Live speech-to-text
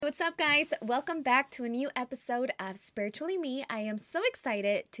what's up, guys? Welcome back to a new episode of Spiritually Me. I am so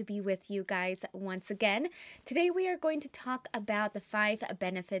excited to be with you guys once again. Today, we are going to talk about the 5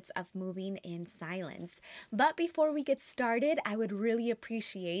 benefits of moving in silence. But before we get started, I would really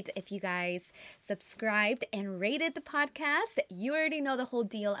appreciate if you guys subscribed and rated the podcast. You already know the whole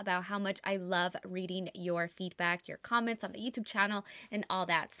deal about how much I love reading your feedback, your comments on the YouTube channel, and all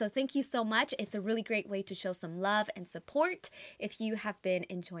that. So thank you so much. It's a really great way to show some love and support if you have been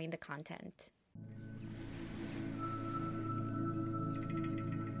enjoying the content.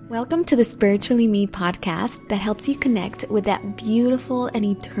 Welcome to the Spiritually Me podcast that helps you connect with that beautiful and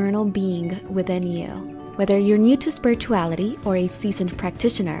eternal being within you. Whether you're new to spirituality or a seasoned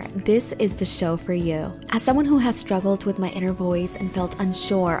practitioner, this is the show for you. As someone who has struggled with my inner voice and felt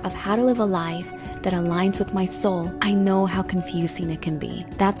unsure of how to live a life that aligns with my soul, I know how confusing it can be.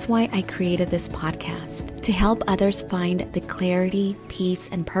 That's why I created this podcast, to help others find the clarity, peace,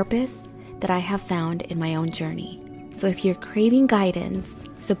 and purpose that I have found in my own journey. So if you're craving guidance,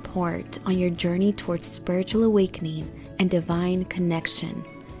 support on your journey towards spiritual awakening and divine connection,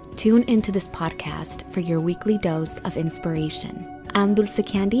 tune into this podcast for your weekly dose of inspiration. I'm Dulce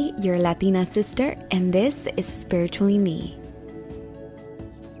Candy, your Latina sister, and this is Spiritually Me.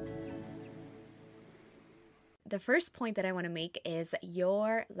 The first point that I want to make is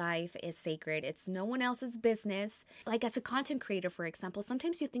your life is sacred. It's no one else's business. Like as a content creator, for example,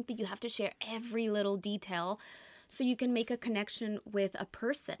 sometimes you think that you have to share every little detail so you can make a connection with a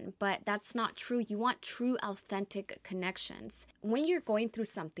person, but that's not true. You want true, authentic connections. When you're going through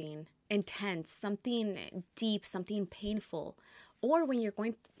something intense, something deep, something painful, or when you're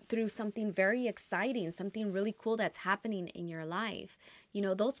going through something very exciting, something really cool that's happening in your life,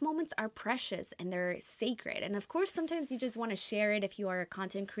 those moments are precious and they're sacred. And of course, sometimes you just want to share it if you are a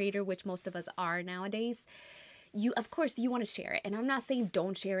content creator, which most of us are nowadays. You want to share it. And I'm not saying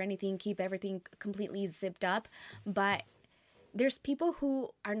don't share anything, keep everything completely zipped up, but there's people who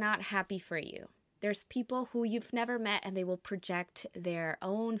are not happy for you. There's people who you've never met and they will project their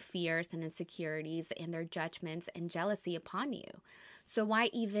own fears and insecurities and their judgments and jealousy upon you. So why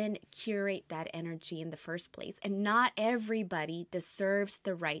even curate that energy in the first place? And not everybody deserves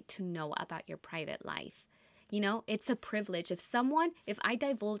the right to know about your private life. It's a privilege. If I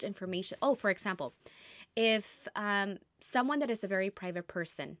divulge information, for example, if someone that is a very private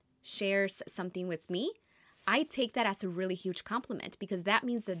person shares something with me, I take that as a really huge compliment because that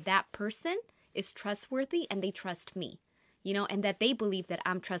means that that person is trustworthy and they trust me, and that they believe that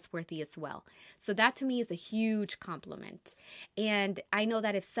I'm trustworthy as well. So that to me is a huge compliment. And I know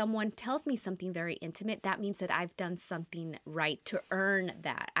that if someone tells me something very intimate, that means that I've done something right to earn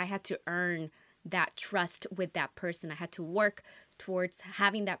that. I had to earn that trust with that person. I had to work towards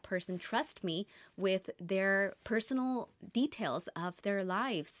having that person trust me with their personal details of their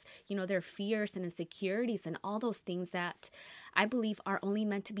lives, their fears and insecurities and all those things that I believe are only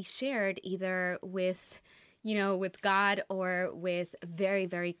meant to be shared either with God or with very,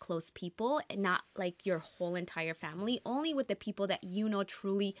 very close people, and not like your whole entire family, only with the people that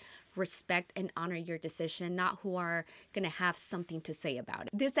truly respect and honor your decision, not who are going to have something to say about it.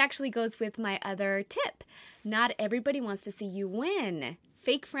 This actually goes with my other tip. Not everybody wants to see you win.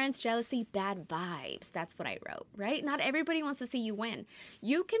 Fake friends, jealousy, bad vibes. That's what I wrote, right? Not everybody wants to see you win.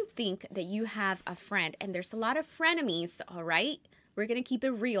 You can think that you have a friend, and there's a lot of frenemies, all right? We're going to keep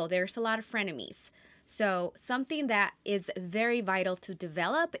it real. There's a lot of frenemies. So something that is very vital to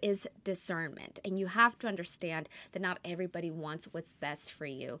develop is discernment. And you have to understand that not everybody wants what's best for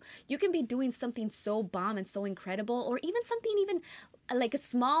you. You can be doing something so bomb and so incredible, or even something even like a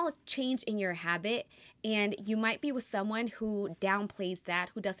small change in your habit, and you might be with someone who downplays that,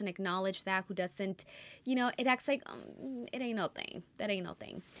 who doesn't acknowledge that, who doesn't, it acts like it ain't no thing. That ain't no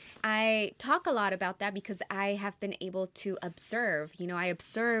thing. I talk a lot about that because I have been able to observe, I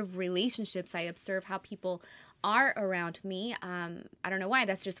observe relationships. I observe how people are around me. I don't know why.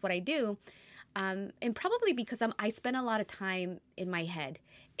 That's just what I do. And probably because I spend a lot of time in my head.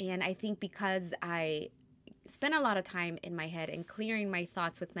 And I think because I spend a lot of time in my head and clearing my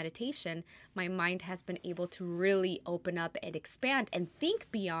thoughts with meditation, my mind has been able to really open up and expand and think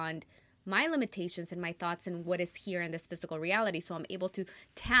beyond my limitations and my thoughts and what is here in this physical reality. So I'm able to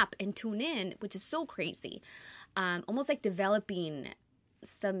tap and tune in, which is so crazy. Almost like developing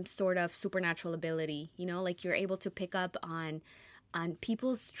some sort of supernatural ability, like you're able to pick up on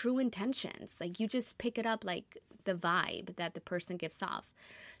people's true intentions. Like you just pick it up, like the vibe that the person gives off.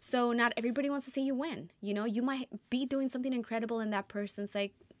 So not everybody wants to see you win. You might be doing something incredible and that person's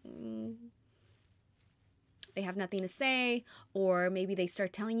like, they have nothing to say, or maybe they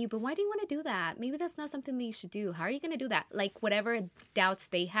start telling you, but why do you want to do that? Maybe that's not something that you should do. How are you going to do that? Like whatever doubts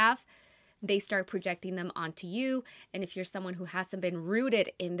they have, they start projecting them onto you. And if you're someone who hasn't been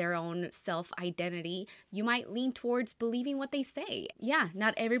rooted in their own self-identity, you might lean towards believing what they say. Yeah,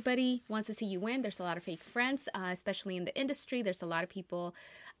 not everybody wants to see you win. There's a lot of fake friends, especially in the industry. There's a lot of people.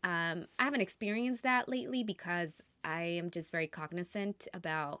 I haven't experienced that lately because I am just very cognizant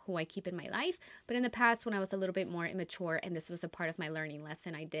about who I keep in my life. But in the past, when I was a little bit more immature, and this was a part of my learning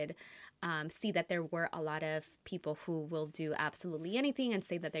lesson, I did see that there were a lot of people who will do absolutely anything and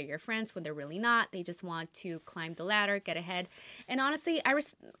say that they're your friends when they're really not. They just want to climb the ladder, get ahead. And honestly,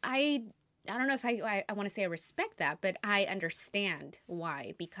 I don't know if I want to say I respect that, but I understand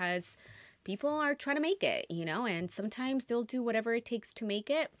why, because people are trying to make it, and sometimes they'll do whatever it takes to make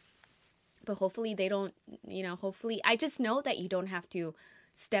it. But hopefully they don't, hopefully I just know that you don't have to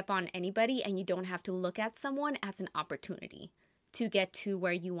step on anybody, and you don't have to look at someone as an opportunity to get to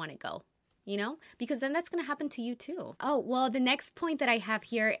where you want to go, because then that's going to happen to you too. Oh, well, the next point that I have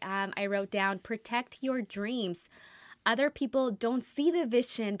here, I wrote down, protect your dreams. Other people don't see the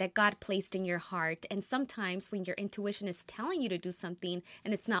vision that God placed in your heart. And sometimes when your intuition is telling you to do something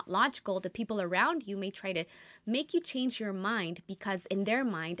and it's not logical, the people around you may try to make you change your mind because in their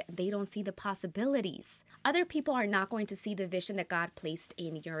mind, they don't see the possibilities. Other people are not going to see the vision that God placed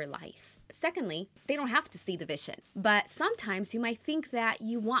in your life. Secondly, they don't have to see the vision. But sometimes you might think that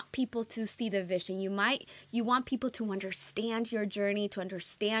you want people to see the vision. You want people to understand your journey, to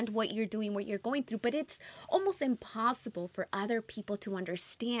understand what you're doing, what you're going through. But it's almost impossible for other people to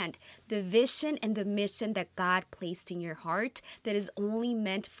understand the vision and the mission that God placed in your heart that is only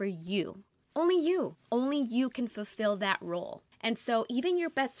meant for you. Only you can fulfill that role. And so even your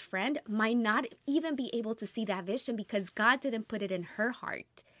best friend might not even be able to see that vision because God didn't put it in her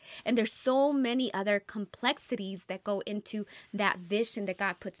heart. And there's so many other complexities that go into that vision that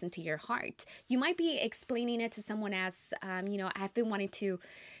God puts into your heart. You might be explaining it to someone as, I've been wanting to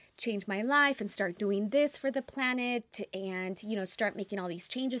change my life and start doing this for the planet and, start making all these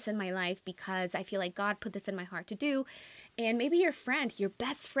changes in my life because I feel like God put this in my heart to do. And maybe your friend, your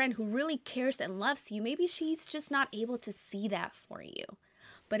best friend who really cares and loves you, maybe she's just not able to see that for you.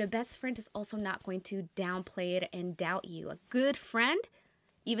 But a best friend is also not going to downplay it and doubt you. A good friend,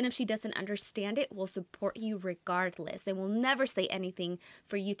 even if she doesn't understand it, will support you regardless. They will never say anything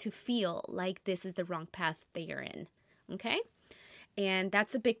for you to feel like this is the wrong path that you're in. Okay? And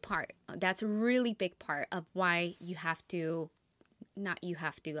that's a big part. That's a really big part of why you have to, not you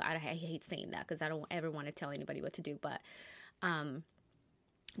have to, I hate saying that because I don't ever want to tell anybody what to do, but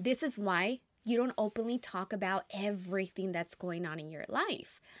this is why you don't openly talk about everything that's going on in your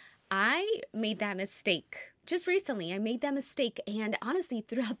life. I made that mistake just recently. I made that mistake, and honestly,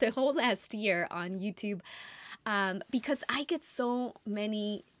 throughout the whole last year on YouTube, because I get so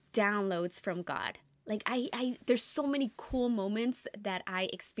many downloads from God. Like there's so many cool moments that I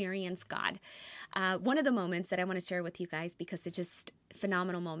experience God. One of the moments that I want to share with you guys, because it's just a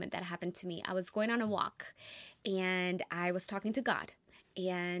phenomenal moment that happened to me. I was going on a walk and I was talking to God.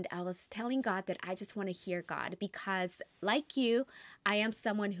 And I was telling God that I just want to hear God because, like you, I am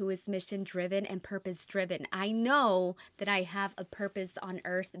someone who is mission-driven and purpose-driven. I know that I have a purpose on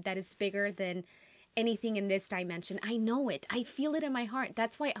earth that is bigger than anything in this dimension. I know it. I feel it in my heart.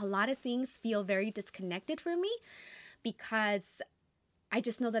 That's why a lot of things feel very disconnected for me, because I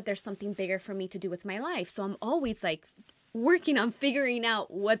just know that there's something bigger for me to do with my life. So I'm always like working on figuring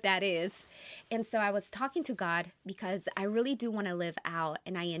out what that is. And so I was talking to God because I really do want to live out,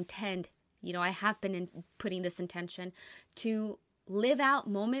 and I intend, I have been putting this intention to live out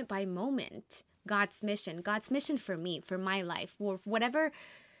moment by moment God's mission for me, for my life, or whatever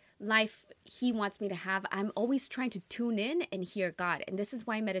life He wants me to have. I'm always trying to tune in and hear God. And this is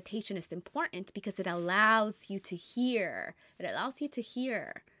why meditation is important, because it allows you to hear. It allows you to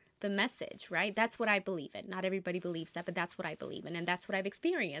hear the message, right? That's what I believe in. Not everybody believes that, but that's what I believe in. And that's what I've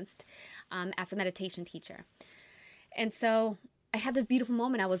experienced as a meditation teacher. And so I had this beautiful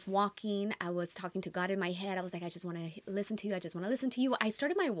moment. I was walking. I was talking to God in my head. I was like, I just want to listen to you. I just want to listen to you. I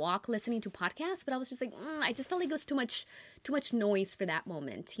started my walk listening to podcasts, but I was just like, I just felt like it was too much noise for that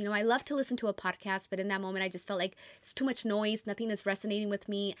moment. I love to listen to a podcast, but in that moment, I just felt like it's too much noise. Nothing is resonating with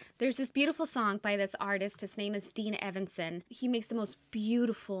me. There's this beautiful song by this artist. His name is Dean Evanson. He makes the most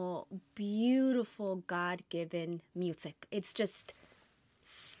beautiful, beautiful God-given music. It's just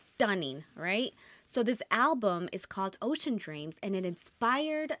stunning, right? So this album is called Ocean Dreams, and it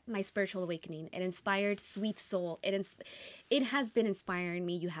inspired my spiritual awakening. It inspired Sweet Soul. It has been inspiring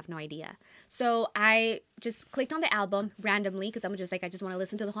me. You have no idea. So I just clicked on the album randomly because I'm just like, I just want to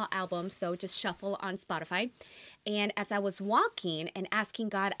listen to the whole album. So just shuffle on Spotify. And as I was walking and asking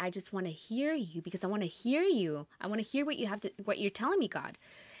God, I just want to hear you because I want to hear you. I want to hear what you're telling me, God.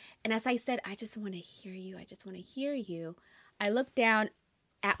 And as I said, I just want to hear you. I just want to hear you. I looked down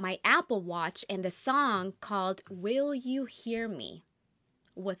at my Apple Watch and the song called Will You Hear Me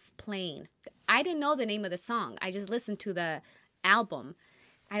was playing. I didn't know the name of the song. I just listened to the album.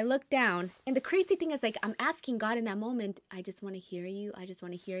 I looked down, and the crazy thing is, like, I'm asking God in that moment, I just want to hear you. I just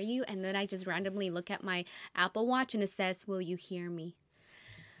want to hear you. And then I just randomly look at my Apple Watch and it says, will you hear me?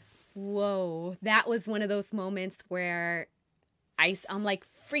 Whoa, that was one of those moments where I'm like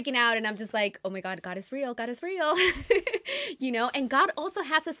freaking out, and I'm just like, oh my God, God is real. God is real. And God also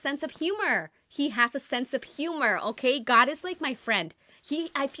has a sense of humor. He has a sense of humor. Okay. God is like my friend.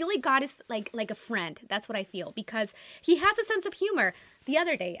 I feel like God is like a friend. That's what I feel, because he has a sense of humor. The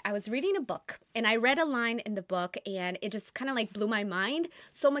other day, I was reading a book, and I read a line in the book, and it just kind of like blew my mind,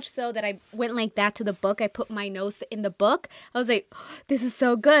 so much so that I went like that to the book. I put my nose in the book. I was like, oh, this is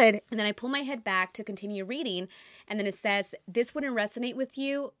so good. And then I pull my head back to continue reading, and then it says, this wouldn't resonate with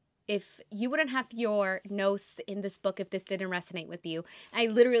you if you wouldn't have your nose in this book if this didn't resonate with you. I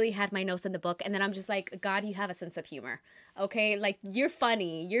literally had my nose in the book, and then I'm just like, God, you have a sense of humor. Okay? Like, you're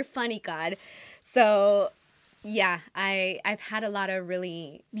funny. You're funny, God. So yeah, I've had a lot of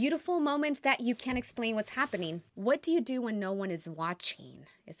really beautiful moments that you can't explain what's happening. What do you do when no one is watching,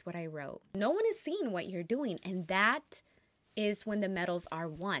 is what I wrote. No one is seeing what you're doing, and that is when the medals are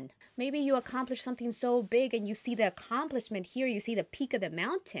won. Maybe you accomplish something so big and you see the accomplishment here, you see the peak of the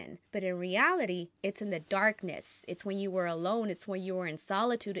mountain, but in reality, it's in the darkness. It's when you were alone, it's when you were in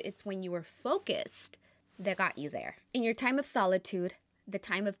solitude, it's when you were focused that got you there. In your time of solitude, the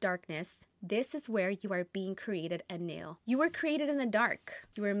time of darkness, this is where you are being created anew. You were created in the dark.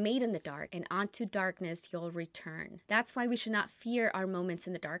 You were made in the dark, and onto darkness you'll return. That's why we should not fear our moments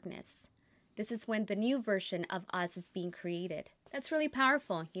in the darkness. This is when the new version of us is being created. That's really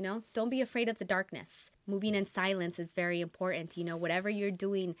powerful, Don't be afraid of the darkness. Moving in silence is very important, whatever you're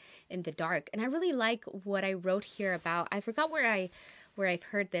doing in the dark. And I really like what I wrote here about, I forgot where I've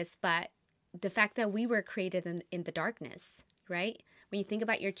heard this, but the fact that we were created in the darkness, right? When you think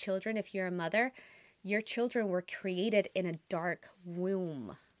about your children, if you're a mother, your children were created in a dark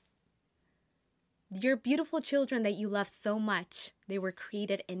womb. Your beautiful children that you love so much, they were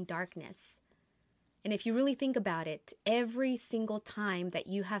created in darkness. And if you really think about it, every single time that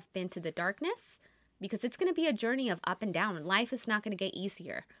you have been to the darkness, because it's going to be a journey of up and down. Life is not going to get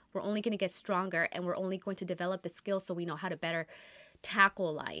easier. We're only going to get stronger, and we're only going to develop the skills so we know how to better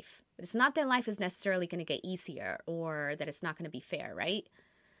tackle life. But it's not that life is necessarily going to get easier or that it's not going to be fair, right?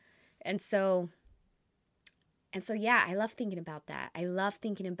 And so yeah, I love thinking about that. I love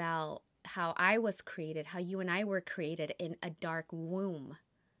thinking about how I was created, how you and I were created in a dark womb.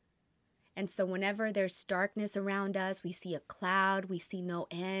 And so whenever there's darkness around us, we see a cloud, we see no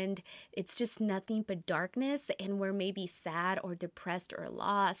end. It's just nothing but darkness, and we're maybe sad or depressed or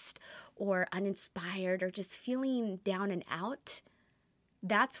lost or uninspired or just feeling down and out.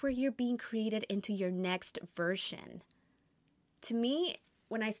 That's where you're being created into your next version. To me,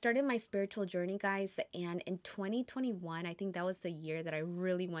 when I started my spiritual journey, guys, and in 2021, I think that was the year that I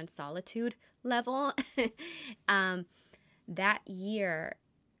really went solitude level. That year,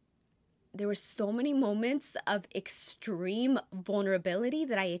 there were so many moments of extreme vulnerability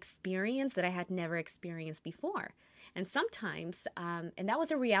that I experienced that I had never experienced before. And sometimes, and that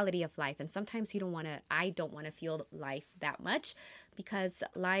was a reality of life. And sometimes I don't want to feel life that much, because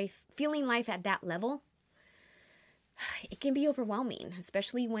feeling life at that level, it can be overwhelming,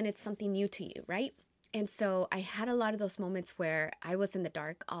 especially when it's something new to you, right? And so I had a lot of those moments where I was in the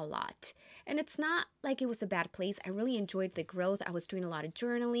dark a lot. And it's not like it was a bad place. I really enjoyed the growth. I was doing a lot of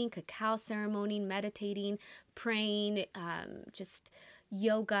journaling, cacao ceremony, meditating, praying, just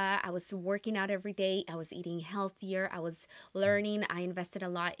yoga. I was working out every day. I was eating healthier. I was learning. I invested a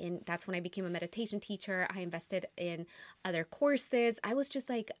lot that's when I became a meditation teacher. I invested in other courses. I was just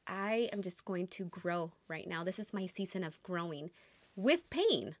like, I am just going to grow right now. This is my season of growing with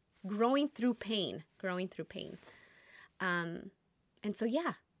pain. Growing through pain. And so,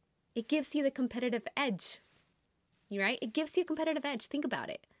 yeah, it gives you the competitive edge, right? It gives you a competitive edge. Think about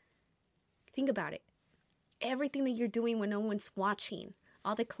it. Everything that you're doing when no one's watching,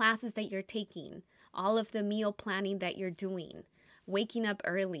 all the classes that you're taking, all of the meal planning that you're doing, waking up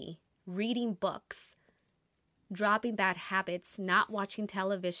early, reading books, dropping bad habits, not watching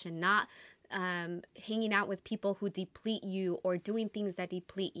television, not hanging out with people who deplete you or doing things that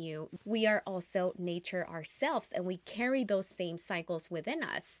deplete you. We are also nature ourselves, and we carry those same cycles within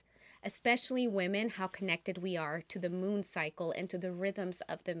us. Especially women, how connected we are to the moon cycle and to the rhythms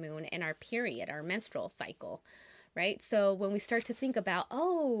of the moon and our period, our menstrual cycle, right? So when we start to think about,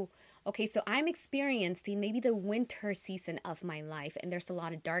 oh, okay, so I'm experiencing maybe the winter season of my life and there's a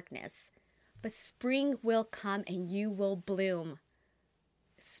lot of darkness, but spring will come and you will bloom.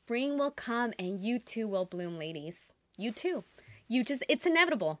 Spring will come and you too will bloom, ladies. You too. It's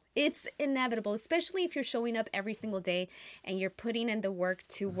inevitable. It's inevitable, especially if you're showing up every single day and you're putting in the work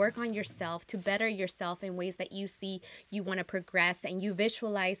to work on yourself, to better yourself in ways that you see you want to progress, and you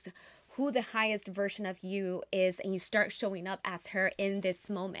visualize who the highest version of you is, and you start showing up as her in this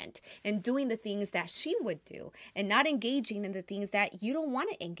moment and doing the things that she would do and not engaging in the things that you don't want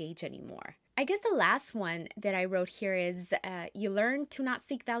to engage anymore. I guess the last one that I wrote here is you learn to not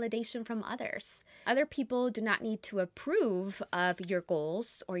seek validation from others. Other people do not need to approve of your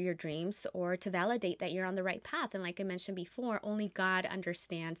goals or your dreams or to validate that you're on the right path. And like I mentioned before, only God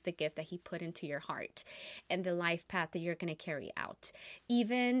understands the gift that he put into your heart and the life path that you're going to carry out.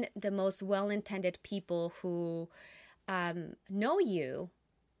 Even the most well-intended people who know you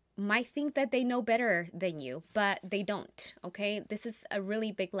might think that they know better than you, but they don't, okay? This is a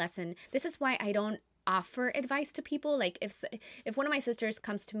really big lesson. This is why I don't offer advice to people. Like if one of my sisters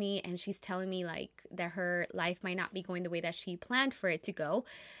comes to me and she's telling me like that her life might not be going the way that she planned for it to go,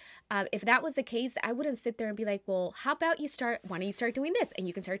 if that was the case, I wouldn't sit there and be like, well, why don't you start doing this and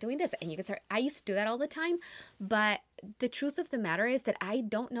you can start doing this and you can start. I used to do that all the time. But the truth of the matter is that I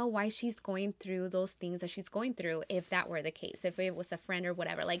don't know why she's going through those things that she's going through. If that were the case, if it was a friend or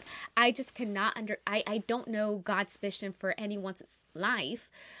whatever, like I just cannot I don't know God's vision for anyone's life.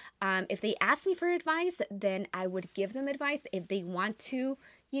 If they ask me for advice, then I would give them advice. If they want to,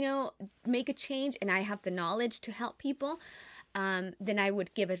 make a change and I have the knowledge to help people, then I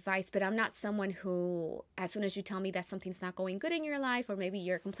would give advice. But I'm not someone who, as soon as you tell me that something's not going good in your life, or maybe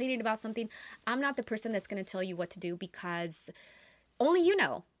you're complaining about something, I'm not the person that's going to tell you what to do, because only you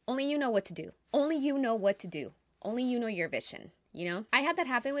know what to do. Only you know what to do. Only you know your vision. I had that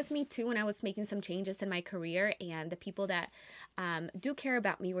happen with me too when I was making some changes in my career, and the people that do care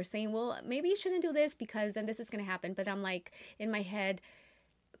about me were saying, well, maybe you shouldn't do this because then this is going to happen. But I'm like, in my head,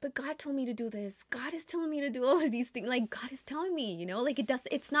 but God told me to do this. God is telling me to do all of these things. Like God is telling me, like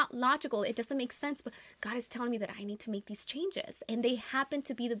it's not logical. It doesn't make sense, but God is telling me that I need to make these changes. And they happen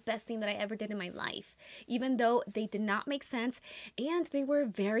to be the best thing that I ever did in my life, even though they did not make sense and they were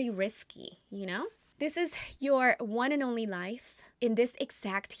very risky, This is your one and only life in this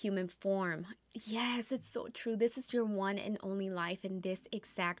exact human form. Yes, it's so true. This is your one and only life in this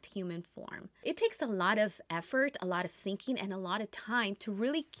exact human form. It takes a lot of effort, a lot of thinking, and a lot of time to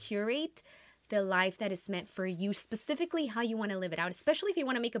really curate the life that is meant for you, specifically how you want to live it out, especially if you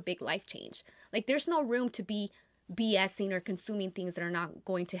want to make a big life change. Like there's no room to be BSing or consuming things that are not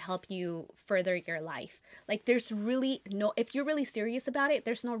going to help you further your life. Like there's really if you're really serious about it,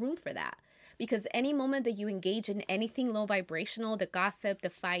 there's no room for that. Because any moment that you engage in anything low vibrational, the gossip, the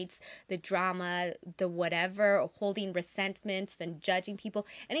fights, the drama, the whatever, holding resentments and judging people,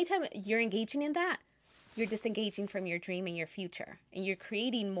 anytime you're engaging in that, you're disengaging from your dream and your future. And you're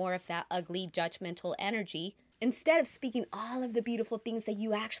creating more of that ugly, judgmental energy instead of speaking all of the beautiful things that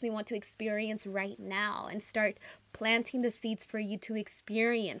you actually want to experience right now, and start planting the seeds for you to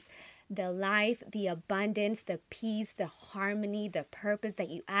experience the life, the abundance, the peace, the harmony, the purpose that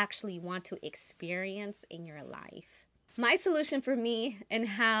you actually want to experience in your life. My solution for me, and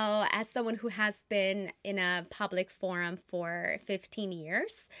how, as someone who has been in a public forum for 15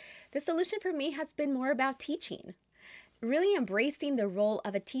 years, the solution for me has been more about teaching. Really embracing the role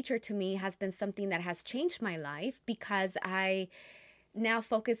of a teacher to me has been something that has changed my life, because I now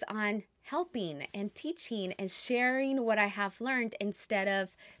focus on helping and teaching and sharing what I have learned, instead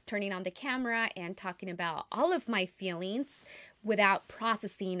of turning on the camera and talking about all of my feelings without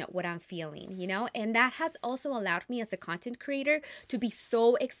processing what I'm feeling, And that has also allowed me as a content creator to be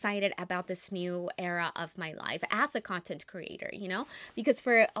so excited about this new era of my life as a content creator, Because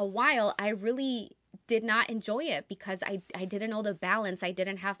for a while, I really did not enjoy it because I didn't know the balance. I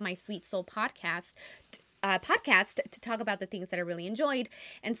didn't have my Sweet Soul podcast to talk about the things that I really enjoyed.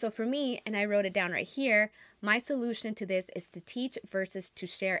 And so for me, and I wrote it down right here, my solution to this is to teach versus to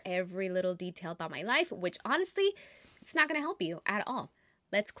share every little detail about my life, which honestly, it's not going to help you at all.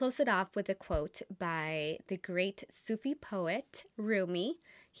 Let's close it off with a quote by the great Sufi poet Rumi.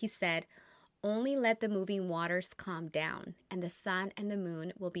 He said, "Only let the moving waters calm down, and the sun and the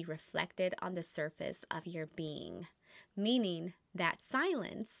moon will be reflected on the surface of your being. meaning that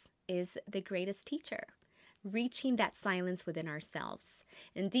silence is the greatest teacher, reaching that silence within ourselves.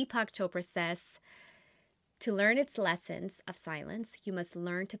 And Deepak Chopra says, to learn its lessons of silence, you must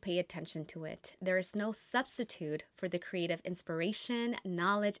learn to pay attention to it. There is no substitute for the creative inspiration,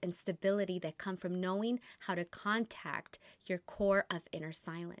 knowledge, and stability that come from knowing how to contact your core of inner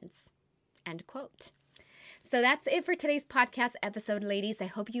silence. End quote. So that's it for today's podcast episode, ladies. I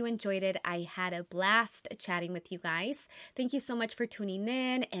hope you enjoyed it. I had a blast chatting with you guys. Thank you so much for tuning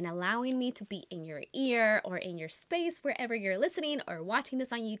in and allowing me to be in your ear or in your space, wherever you're listening or watching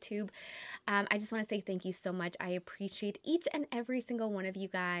this on YouTube. I just want to say thank you so much. I appreciate each and every single one of you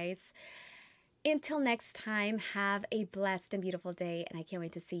guys. Until next time, have a blessed and beautiful day, and I can't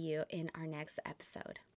wait to see you in our next episode.